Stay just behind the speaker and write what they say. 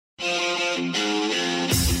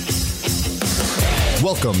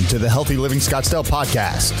Welcome to the Healthy Living Scottsdale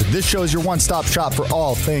podcast. This show is your one-stop shop for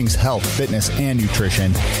all things health, fitness, and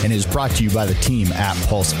nutrition, and is brought to you by the team at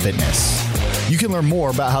Pulse Fitness. You can learn more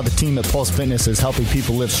about how the team at Pulse Fitness is helping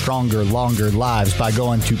people live stronger, longer lives by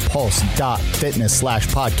going to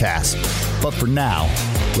pulse.fitness/podcast. But for now,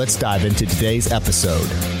 let's dive into today's episode.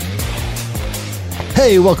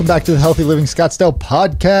 Hey, welcome back to the Healthy Living Scottsdale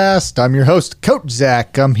podcast. I'm your host, Coach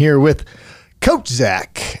Zach. I'm here with Coach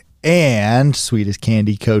Zach and sweet as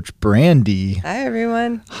candy, Coach Brandy. Hi,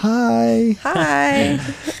 everyone. Hi. Hi.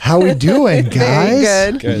 How we doing, guys?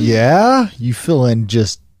 Very good. Yeah? You feeling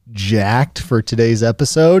just jacked for today's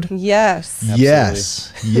episode? Yes.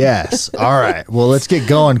 Yes. All right. Well, let's get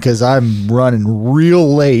going because I'm running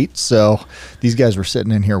real late. So these guys were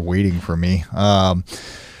sitting in here waiting for me.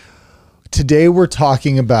 Today we're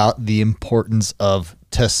talking about the importance of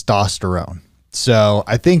testosterone. So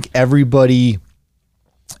I think everybody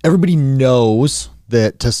knows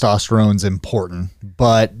that testosterone's important,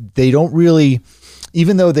 but they don't really,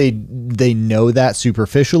 even though they know that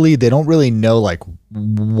superficially, they don't really know like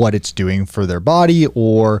what it's doing for their body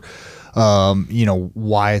or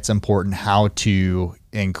why it's important, how to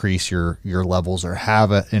increase your levels or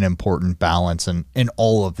have an important balance and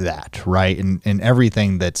all of that, right? And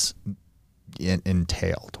everything that's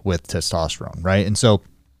entailed with testosterone, right? And so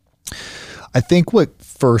I think what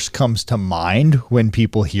first comes to mind when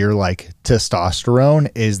people hear like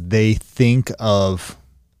testosterone is they think of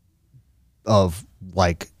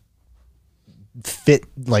like fit,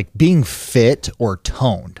 like being fit or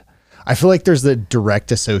toned. I feel like there's the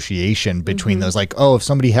direct association between those. Like, oh, if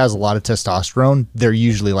somebody has a lot of testosterone, they're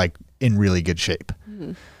usually like in really good shape.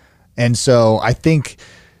 And so I think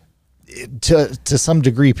to some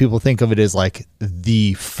degree, people think of it as like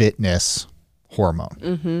the fitness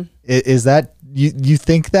hormone. Is that you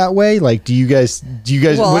think that way? Like, do you guys?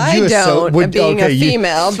 Well, I don't. Being a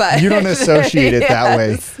female, but you don't associate it that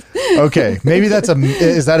way. Okay, maybe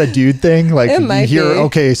is that a dude thing? Like, it might you hear, be.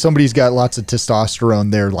 okay, somebody's got lots of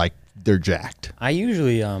testosterone. They're jacked. I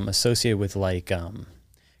usually associate with like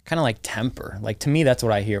kind of like temper. Like, to me, that's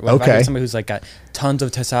what I hear. If I hear somebody who's like got tons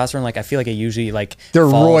of testosterone, like I feel like it usually like they're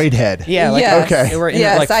falls, roid head. Yeah. Like, Yes. Okay.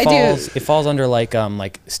 I do. It falls under like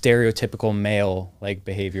stereotypical male like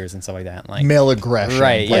behaviors and stuff like that. Like Male aggression.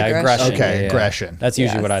 right. Yeah. Aggression. Aggression. Okay, yeah. aggression. That's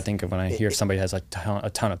usually Yes. what I think of when I hear somebody has like a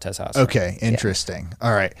ton of testosterone. Okay, interesting.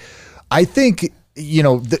 All right. I think,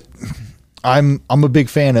 I'm a big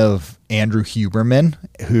fan of Andrew Huberman,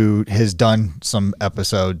 who has done some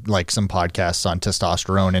podcasts on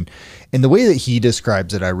testosterone. And the way that he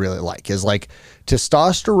describes it, I really like, is like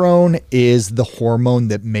testosterone is the hormone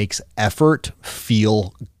that makes effort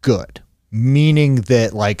feel good. Meaning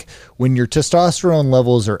that like when your testosterone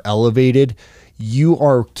levels are elevated, you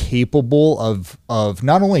are capable of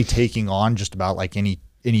not only taking on just about like any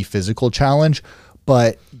physical challenge,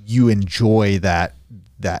 but you enjoy that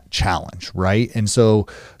challenge, right? And so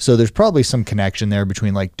there's probably some connection there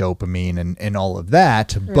between like dopamine and all of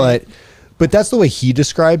that, right. But that's the way he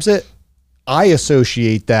describes it. I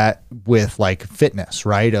associate that with like fitness,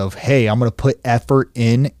 right? Of, hey, I'm going to put effort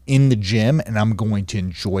in the gym and I'm going to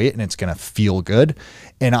enjoy it and it's going to feel good.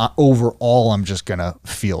 And overall, I'm just going to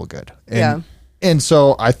feel good. And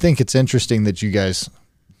so I think it's interesting that you guys,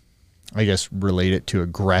 I guess, relate it to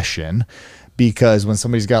aggression, because when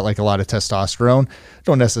somebody's got like a lot of testosterone,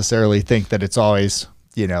 don't necessarily think that it's always,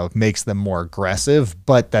 makes them more aggressive,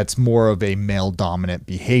 but that's more of a male dominant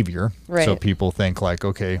behavior. Right. So people think like,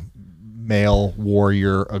 okay, male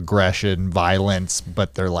warrior aggression, violence,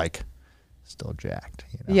 but they're like still jacked.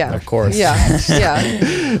 Yeah. Of course. Yeah.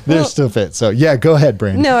 Yeah. They're still fit. So yeah, go ahead,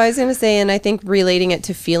 Brandon. No, I was going to say, and I think relating it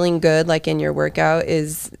to feeling good, like in your workout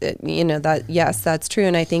is, that, yes, that's true.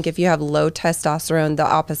 And I think if you have low testosterone, the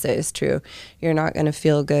opposite is true. You're not going to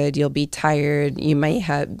feel good. You'll be tired. You might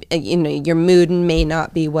have, your mood may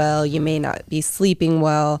not be well. You may not be sleeping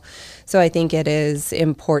well. So I think it is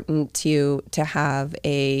important to have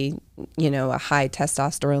a high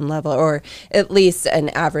testosterone level, or at least an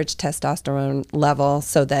average testosterone level,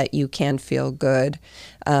 so that you can feel good,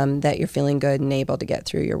 that you're feeling good and able to get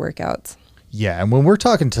through your workouts. Yeah. And when we're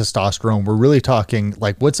talking testosterone, we're really talking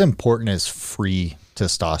like what's important is free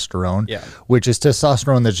testosterone, which is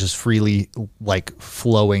testosterone that's just freely like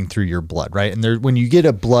flowing through your blood, right? And when you get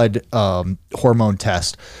a blood hormone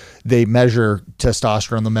test, they measure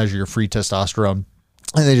testosterone, they'll measure your free testosterone,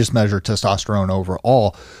 and they just measure testosterone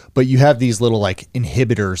overall. But you have these little like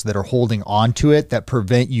inhibitors that are holding on to it that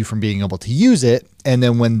prevent you from being able to use it. And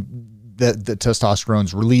then when that the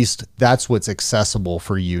testosterone's released, that's what's accessible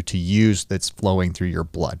for you to use that's flowing through your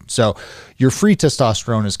blood. So your free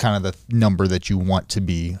testosterone is kind of the number that you want to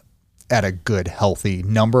be at a good, healthy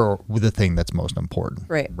number with the thing that's most important.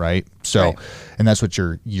 Right. So, right. And that's what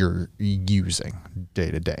you're using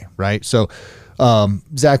day to day. Right. So,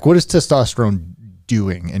 Zach, what is testosterone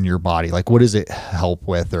doing in your body? Like, what does it help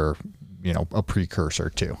with, or, you know, a precursor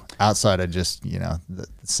to, outside of just, you know, the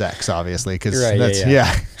sex, obviously, because right, that's,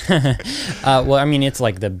 well, I mean, it's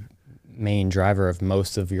like the main driver of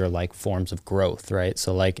most of your like forms of growth, right?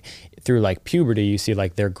 So like through like puberty, you see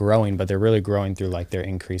like they're growing, but they're really growing through like their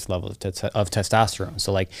increased levels of testosterone.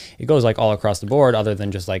 So like it goes like all across the board, other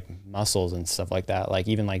than just like muscles and stuff like that. Like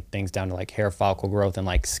even like things down to like hair follicle growth and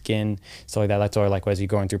like skin, stuff like that. That's why like as you're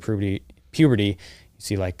going through puberty, you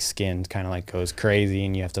see like skin kind of like goes crazy,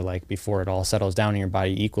 and you have to like, before it all settles down and your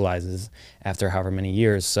body equalizes after however many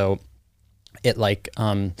years. So it like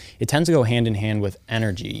it tends to go hand in hand with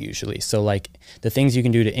energy usually. So like the things you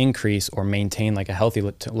can do to increase or maintain like a healthy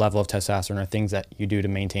level of testosterone are things that you do to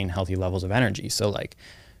maintain healthy levels of energy. So like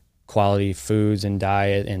quality foods and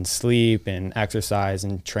diet and sleep and exercise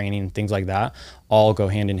and training, things like that all go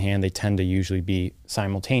hand in hand. They tend to usually be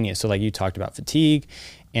simultaneous. So like you talked about fatigue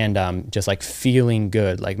and just like feeling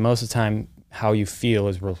good. Like most of the time how you feel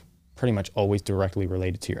is pretty much always directly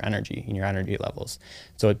related to your energy and your energy levels.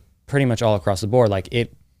 So it pretty much all across the board, like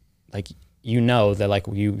it, like, you know, that like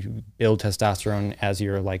you build testosterone as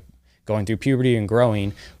you're like going through puberty and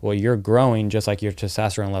growing. Well, you're growing just like your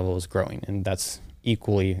testosterone level is growing, and that's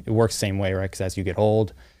equally, it works the same way, right? Because as you get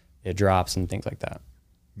old, it drops and things like that.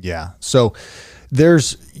 Yeah. So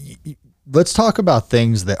let's talk about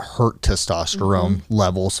things that hurt testosterone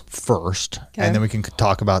levels first, and then we can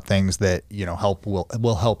talk about things that, you know,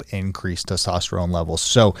 will help increase testosterone levels.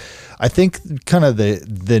 So I think kind of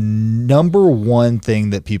the number one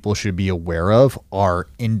thing that people should be aware of are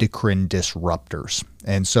endocrine disruptors.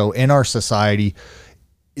 And so in our society,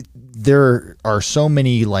 there are so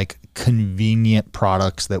many like convenient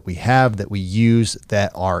products that we have, that we use,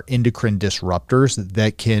 that are endocrine disruptors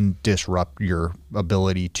that can disrupt your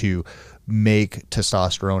ability to make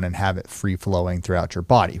testosterone and have it free flowing throughout your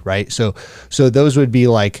body, right? So those would be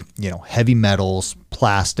like, you know, heavy metals,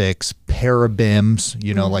 plastics, parabens,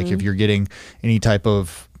 you know, like if you're getting any type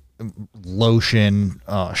of lotion,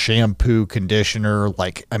 shampoo, conditioner,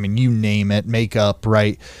 like, I mean, you name it, makeup,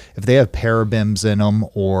 right? If they have parabens in them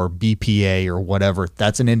or BPA or whatever,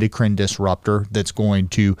 that's an endocrine disruptor that's going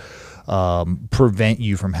to prevent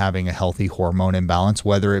you from having a healthy hormone imbalance,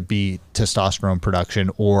 whether it be testosterone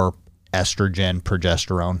production or estrogen,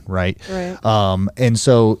 progesterone, right? And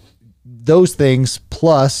so those things,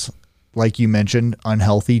 plus, like you mentioned,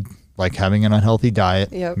 unhealthy, like having an unhealthy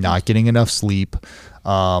diet, not getting enough sleep,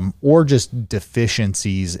 or just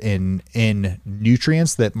deficiencies in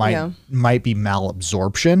nutrients that might be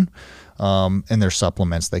malabsorption. And there's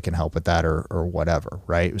supplements that can help with that or whatever,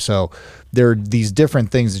 right? So there are these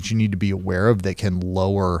different things that you need to be aware of that can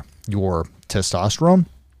lower your testosterone.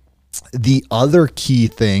 The other key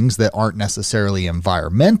things that aren't necessarily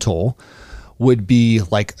environmental would be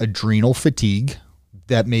like adrenal fatigue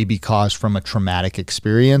that may be caused from a traumatic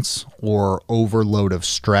experience or overload of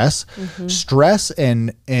stress. Stress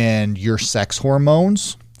and your sex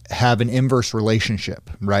hormones have an inverse relationship,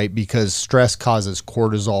 right? Because stress causes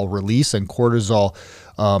cortisol release, and cortisol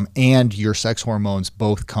and your sex hormones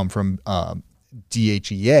both come from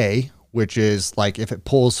DHEA, which is like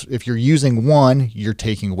if you're using one, you're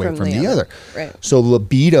taking away from the other. Right. So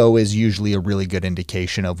libido is usually a really good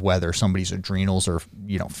indication of whether somebody's adrenals are,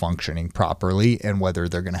 you know, functioning properly, and whether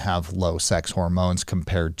they're going to have low sex hormones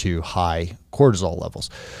compared to high cortisol levels.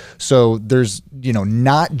 So there's, you know,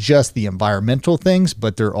 not just the environmental things,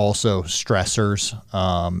 but they're also stressors,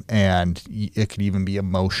 and it could even be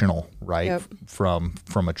emotional, right? From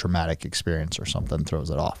a traumatic experience or something throws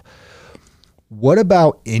it off. What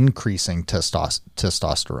about increasing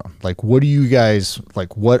testosterone? Like, what do you guys,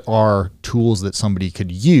 like, what are tools that somebody could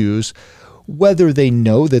use, whether they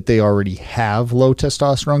know that they already have low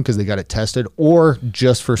testosterone because they got it tested, or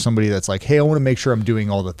just for somebody that's like, hey, I want to make sure I'm doing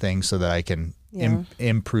all the things so that I can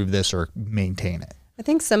improve this or maintain it? I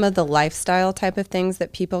think some of the lifestyle type of things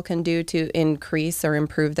that people can do to increase or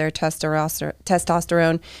improve their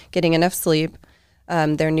testosterone, getting enough sleep,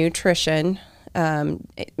 their nutrition,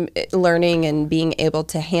 learning and being able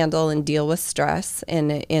to handle and deal with stress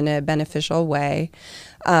in a beneficial way,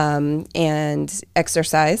 and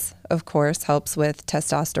exercise, of course, helps with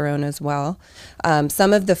testosterone as well.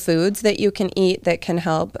 Some of the foods that you can eat that can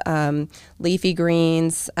help, leafy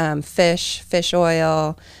greens, fish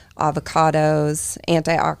oil, avocados,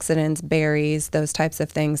 antioxidants, berries, those types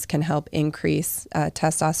of things can help increase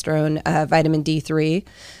testosterone, vitamin D3.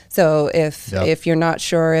 So if you're not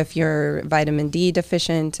sure if you're vitamin D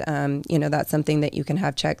deficient, that's something that you can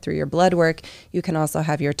have checked through your blood work. You can also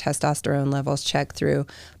have your testosterone levels checked through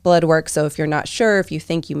blood work. So if you're not sure, if you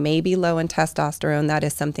think you may be low in testosterone, that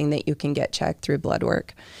is something that you can get checked through blood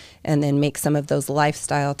work, and then make some of those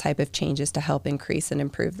lifestyle type of changes to help increase and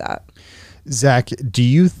improve that. Zach, do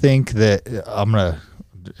you think that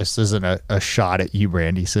this isn't a shot at you,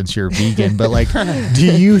 Brandy, since you're vegan, but like, do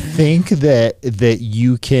you think that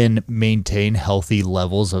you can maintain healthy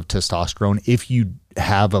levels of testosterone if you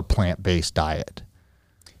have a plant-based diet?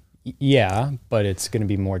 Yeah, but it's going to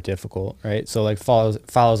be more difficult, right? So like follows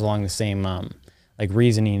along the same like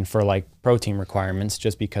reasoning for like protein requirements,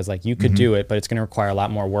 just because like you could do it, but it's going to require a lot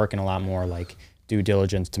more work and a lot more like due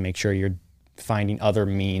diligence to make sure you're finding other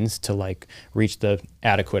means to like reach the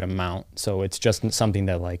adequate amount. So it's just something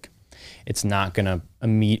that like it's not going to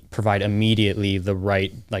provide immediately the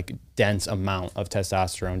right like dense amount of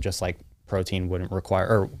testosterone, just like protein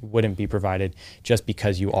wouldn't be provided just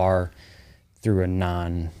because you are through a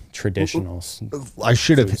non-traditional. I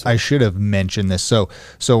should have mentioned this. So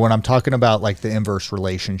when I'm talking about like the inverse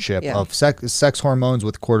relationship of sex hormones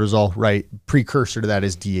with cortisol, right? Precursor to that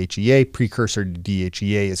is DHEA. Precursor to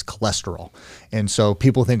DHEA is cholesterol. And so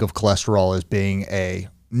people think of cholesterol as being a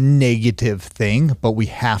negative thing, but we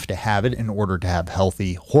have to have it in order to have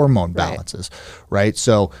healthy hormone balances, right?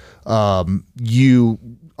 So you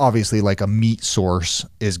obviously, like a meat source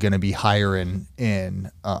is going to be higher in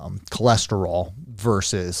cholesterol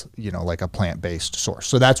versus like a plant-based source.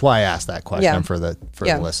 So that's why I asked that question for the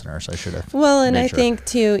listeners. I should have. Well, and I think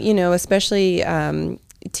too, especially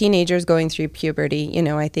teenagers going through puberty,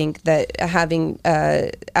 I think that having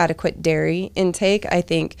adequate dairy intake, I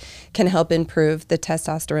think, can help improve the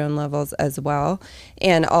testosterone levels as well.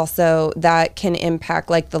 And also that can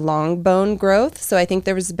impact like the long bone growth. So I think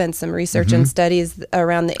there's been some research and studies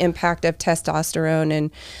around the impact of testosterone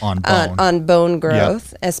and on bone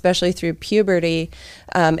growth, especially through puberty,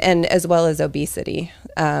 and as well as obesity.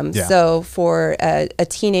 So for a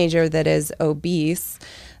teenager that is obese,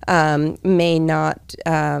 it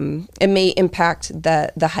may impact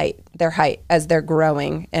their height as they're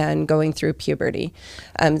growing and going through puberty.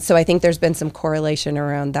 So I think there's been some correlation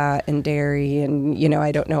around that in dairy, and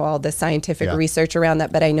I don't know all the scientific research around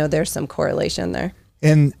that, but I know there's some correlation there.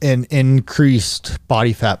 And an increased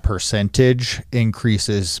body fat percentage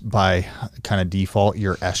increases by kind of default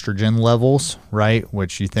your estrogen levels, right?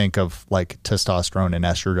 Which you think of like testosterone and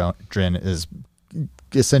estrogen is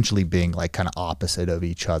essentially being like kind of opposite of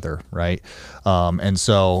each other, right? And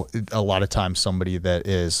so a lot of times somebody that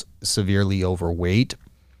is severely overweight,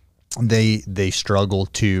 they struggle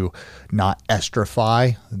to not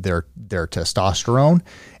estrify their testosterone.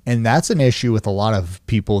 And that's an issue with a lot of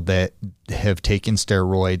people that have taken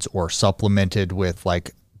steroids or supplemented with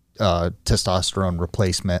like testosterone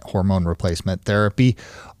replacement, hormone replacement therapy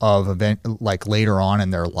like later on in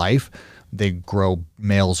their life.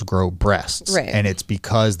 Males grow breasts, right. And it's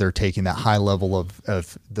because they're taking that high level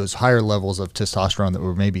of those higher levels of testosterone that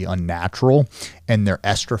were maybe unnatural, and they're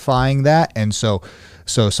estrifying that. And so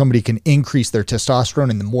somebody can increase their testosterone,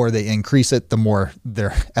 and the more they increase it, the more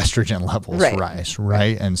their estrogen levels rise,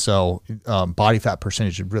 right? And so body fat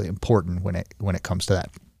percentage is really important when it comes to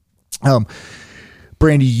that.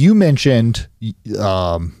 Brandy, you mentioned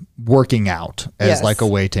working out as like a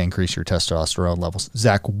way to increase your testosterone levels.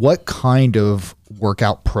 Zach, what kind of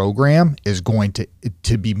workout program is going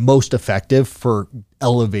to be most effective for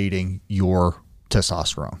elevating your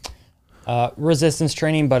testosterone? Resistance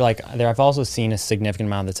training, but like I've also seen a significant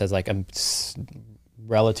amount that says like a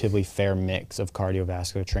relatively fair mix of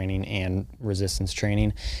cardiovascular training and resistance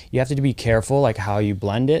training. You have to be careful like how you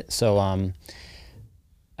blend it. So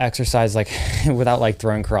exercise, like without like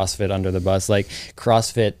throwing CrossFit under the bus, like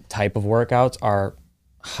CrossFit type of workouts are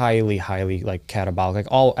highly like catabolic. Like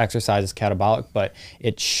all exercise is catabolic, but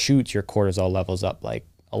it shoots your cortisol levels up like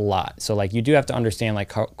a lot. So like you do have to understand like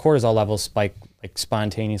cortisol levels spike like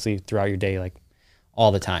spontaneously throughout your day, like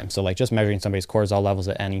all the time. So like just measuring somebody's cortisol levels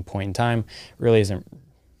at any point in time really isn't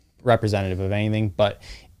representative of anything. But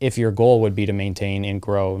if your goal would be to maintain and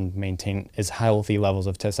grow and maintain as healthy levels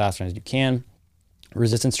of testosterone as you can,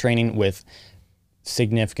 resistance training with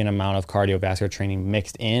significant amount of cardiovascular training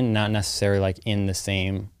mixed in, not necessarily like in the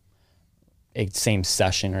same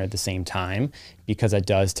session or at the same time, because it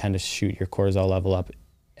does tend to shoot your cortisol level up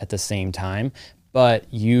at the same time. But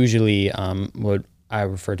usually what I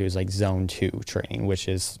refer to as like zone 2 training, which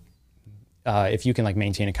is if you can like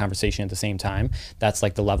maintain a conversation at the same time, that's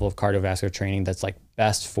like the level of cardiovascular training that's like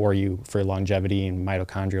best for you for longevity and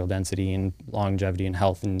mitochondrial density and longevity and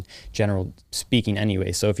health in general speaking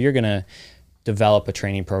anyway. So if you're going to develop a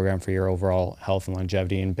training program for your overall health and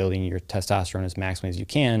longevity and building your testosterone as maximally as you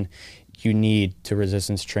can, you need to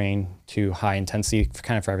resistance train to high intensity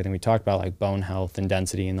kind of for everything we talked about, like bone health and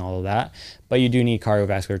density and all of that. But you do need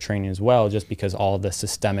cardiovascular training as well, just because all the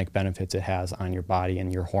systemic benefits it has on your body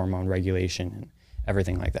and your hormone regulation and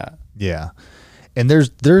everything like that. Yeah. And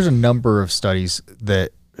there's a number of studies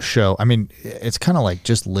that show, I mean, it's kind of like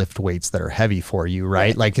just lift weights that are heavy for you,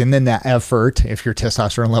 right? Like, and then that effort, if your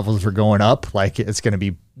testosterone levels are going up, like it's going to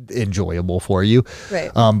be enjoyable for you.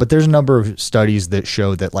 Right. But there's a number of studies that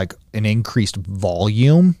show that like an increased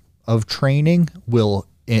volume of training will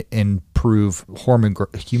improve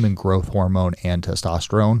human growth hormone and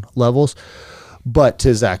testosterone levels. But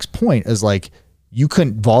to Zach's point is like, you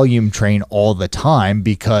couldn't volume train all the time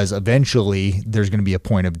because eventually there's going to be a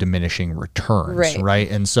point of diminishing returns,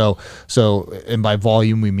 right? And and by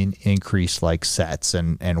volume, we mean increased like sets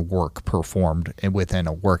and work performed within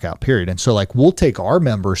a workout period. And so like we'll take our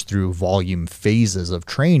members through volume phases of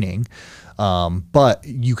training, but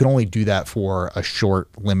you can only do that for a short,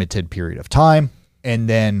 limited period of time. And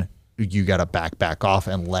then you got to back off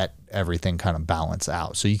and let everything kind of balance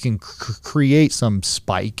out. So you can create some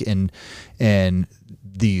spike in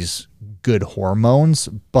these good hormones,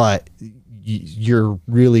 but you're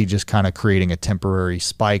really just kind of creating a temporary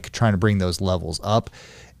spike, trying to bring those levels up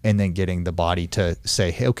and then getting the body to say,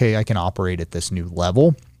 hey, okay, I can operate at this new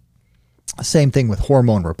level. Same thing with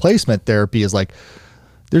hormone replacement therapy is like,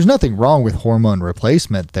 there's nothing wrong with hormone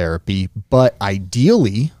replacement therapy, but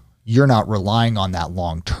ideally you're not relying on that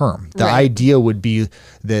long term. The idea would be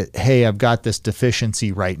that, hey, I've got this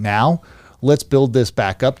deficiency right now. Let's build this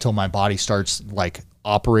back up till my body starts like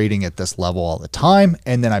operating at this level all the time.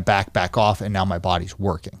 And then I back off and now my body's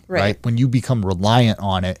working, right? When you become reliant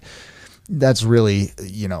on it, that's really,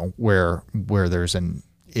 you know, where there's an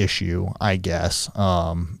issue, I guess.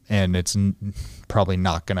 And it's probably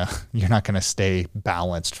you're not gonna stay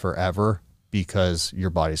balanced forever, because your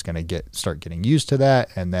body's going to start getting used to that,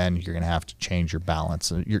 and then you're going to have to change your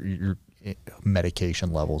balance, your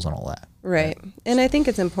medication levels and all that. Right. And I think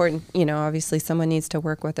it's important, you know, obviously someone needs to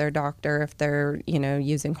work with their doctor if they're, you know,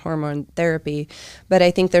 using hormone therapy. But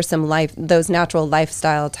I think there's some those natural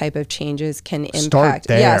lifestyle type of changes can impact.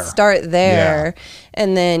 Start there. Yeah.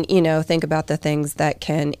 And then, you know, think about the things that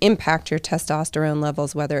can impact your testosterone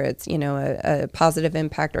levels, whether it's, you know, a positive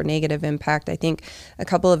impact or negative impact. I think a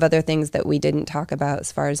couple of other things that we didn't talk about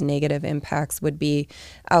as far as negative impacts would be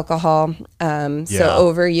alcohol. So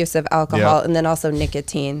overuse of alcohol, and then also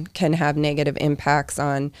nicotine can have negative impacts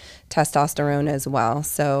on testosterone as well.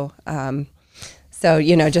 So,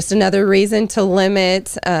 you know, just another reason to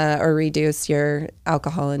limit or reduce your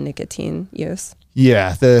alcohol and nicotine use.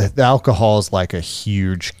 Yeah, the alcohol is like a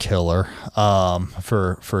huge killer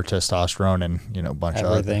for testosterone and, you know, a bunch of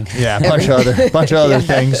other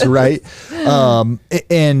things, right?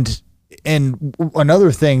 And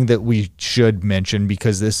another thing that we should mention,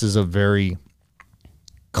 because this is a very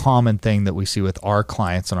common thing that we see with our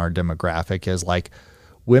clients and our demographic, is like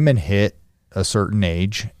women hit a certain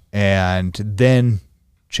age and then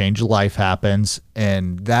change of life happens,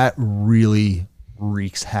 and that really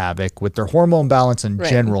wreaks havoc with their hormone balance in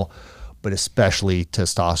general, but especially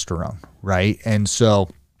testosterone, right? And so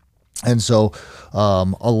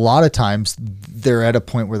a lot of times they're at a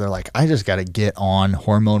point where they're like, I just got to get on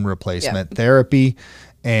hormone replacement therapy.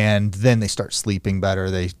 And then they start sleeping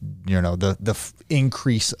better. They, you know, the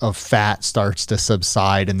increase of fat starts to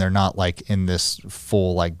subside, and they're not like in this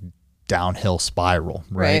full like downhill spiral,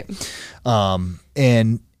 right?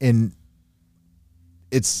 And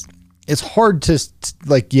it's hard to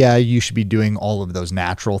like, yeah, you should be doing all of those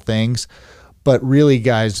natural things, but really,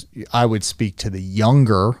 guys, I would speak to the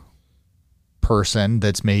younger person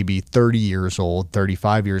that's maybe 30 years old,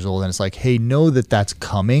 35 years old. And it's like, hey, know that that's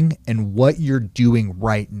coming. And what you're doing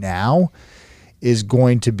right now is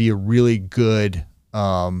going to be a really good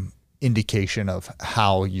indication of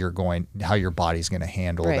how your body's going to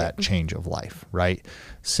handle that change of life. Right.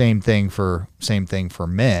 Same thing for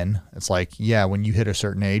men. It's like, yeah, when you hit a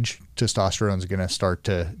certain age, testosterone is going to start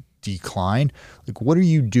to decline. Like, what are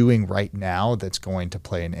you doing right now that's going to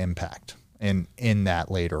play an impact in that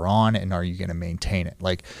later on, and are you going to maintain it?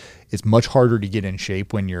 Like, it's much harder to get in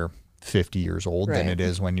shape when you're 50 years old than it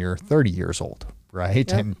is when you're 30 years old, right?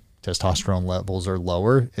 Yep. And testosterone levels are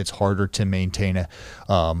lower. It's harder to maintain a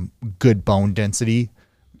good bone density,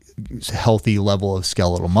 healthy level of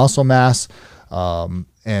skeletal muscle mass.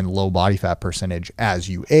 and low body fat percentage as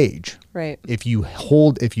you age. Right. If you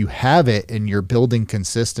have it and you're building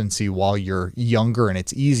consistency while you're younger and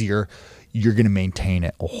it's easier, you're going to maintain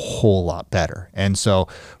it a whole lot better. And so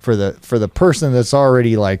for the person that's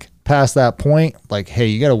already like past that point, like, hey,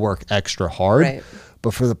 you got to work extra hard. Right.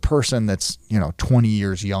 But for the person that's, 20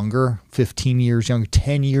 years younger, 15 years younger,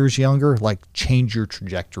 10 years younger, like change your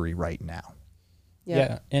trajectory right now.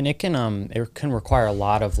 Yeah, and it can require a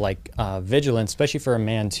lot of like vigilance, especially for a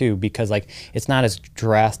man too, because like it's not as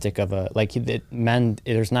drastic of a men.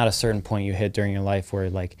 There's not a certain point you hit during your life where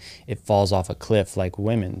like it falls off a cliff like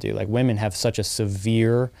women do. Like women have such a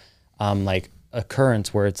severe like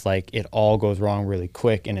occurrence where it's like it all goes wrong really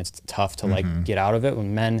quick and it's tough to like get out of it.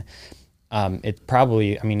 When men, it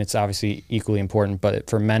probably, it's obviously equally important, but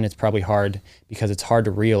for men, it's probably hard because it's hard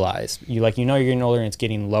to realize. You're getting older and it's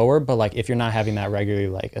getting lower, but like if you're not having that regularly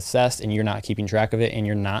like assessed and you're not keeping track of it and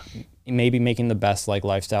you're not maybe making the best like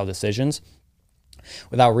lifestyle decisions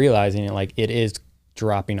without realizing it, like it is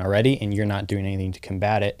dropping already and you're not doing anything to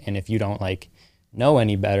combat it. And if you don't like know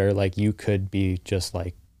any better, like you could be just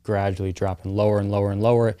like gradually dropping lower and lower and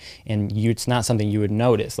lower, and it's not something you would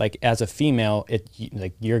notice. Like as a female,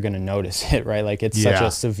 you're gonna notice it, right? Like it's such a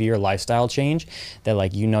severe lifestyle change that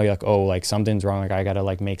like you're like, oh, like something's wrong, like I gotta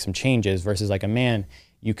like make some changes. Versus like a man,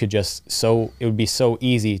 you could just it would be so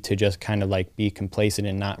easy to just kind of like be complacent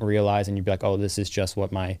and not realize, and you'd be like, oh, this is just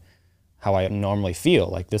how I normally feel.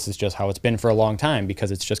 Like this is just how it's been for a long time because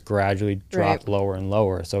it's just gradually dropped lower and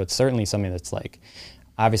lower. So it's certainly something that's like,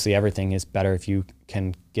 obviously everything is better if you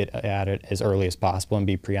can get at it as early as possible and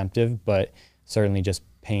be preemptive, but certainly just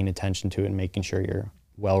paying attention to it and making sure you're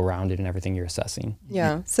well-rounded in everything you're assessing.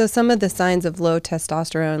 Yeah. So some of the signs of low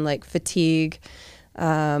testosterone, like fatigue,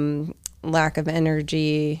 lack of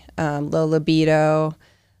energy, low libido,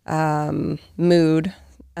 mood,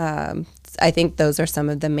 I think those are some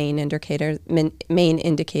of the main indicators.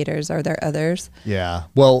 Are there others? Yeah.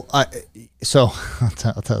 Well, so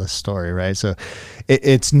I'll tell the story, right? So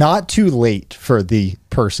it's not too late for the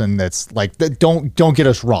person that's like, don't get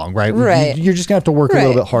us wrong, right? Right. You're just gonna have to work a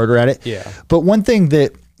little bit harder at it. Yeah. But one thing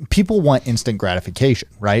that people want instant gratification,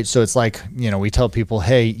 right? So it's like, we tell people,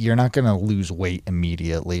 hey, you're not going to lose weight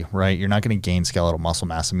immediately, right? You're not going to gain skeletal muscle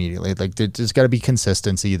mass immediately. Like there's got to be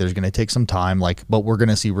consistency. There's going to take some time, but we're going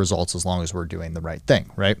to see results as long as we're doing the right thing,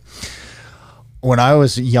 right? When I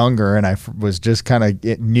was younger and I was just kind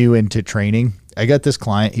of new into training, I got this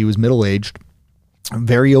client. He was middle-aged,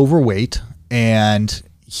 very overweight, and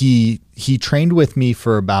he trained with me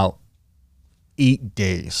for about 8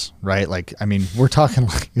 days, right? Like, we're talking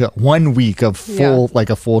like 1 week of full, like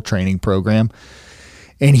a full training program.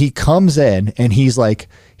 And he comes in and he's like,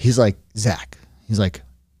 Zach, he's like,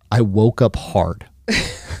 I woke up hard.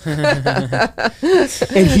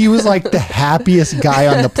 And he was like the happiest guy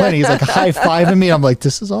on the planet. He's like high-fiving me. I'm like,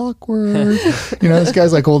 this is awkward. This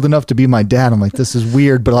guy's like old enough to be my dad. I'm like, this is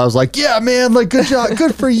weird. But I was like, yeah, man, like good job.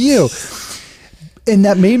 Good for you. And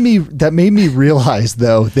that made me realize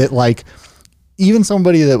though, that like, even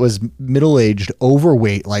somebody that was middle-aged,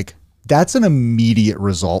 overweight, like that's an immediate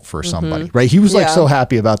result for somebody, right? He was like so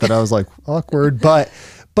happy about that. I was like, awkward, but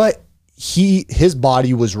his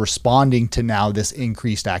body was responding to now this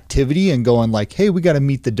increased activity and going like, hey, we got to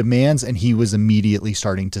meet the demands. And he was immediately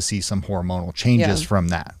starting to see some hormonal changes from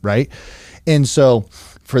that, right? And so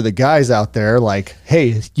for the guys out there, like,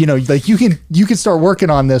 hey, like you can start working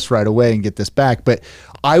on this right away and get this back. But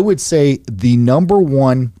I would say the number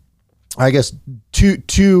one, I guess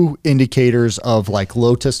two indicators of like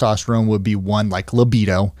low testosterone would be one, like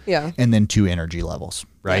libido, and then 2, energy levels,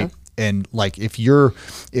 right? Yeah. And like if your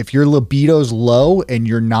libido's low and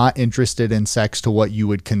you're not interested in sex to what you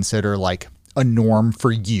would consider like a norm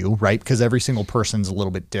for you, right? Because every single person's a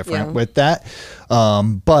little bit different with that.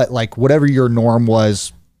 But like whatever your norm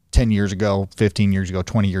was 10 years ago, 15 years ago,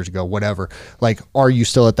 20 years ago, whatever, like, are you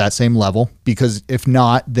still at that same level? Because if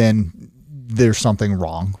not, then there's something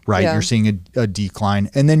wrong, right? You're seeing a decline.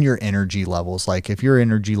 And then your energy levels, like if your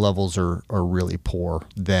energy levels are really poor,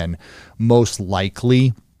 then most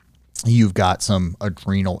likely you've got some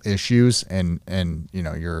adrenal issues and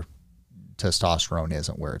your testosterone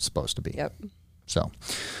isn't where it's supposed to be. Yep. So,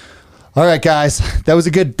 all right, guys, that was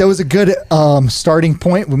a good starting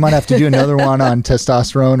point. We might have to do another one on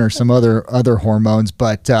testosterone or some other hormones,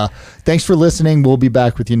 but thanks for listening. We'll be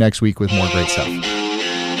back with you next week with more great stuff.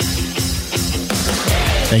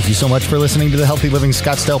 Thank you so much for listening to the Healthy Living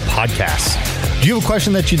Scottsdale podcast. Do you have a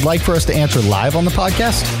question that you'd like for us to answer live on the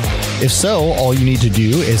podcast? If so, all you need to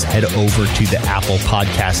do is head over to the Apple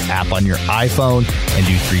Podcast app on your iPhone and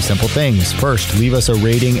do 3 simple things. First, leave us a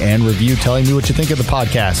rating and review telling me what you think of the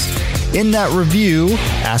podcast. In that review,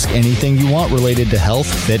 ask anything you want related to health,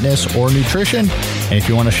 fitness, or nutrition. And if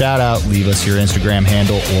you want a shout out, leave us your Instagram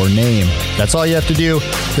handle or name. That's all you have to do.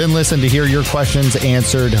 Then listen to hear your questions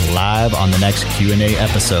answered live on the next Q&A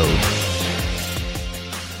episode.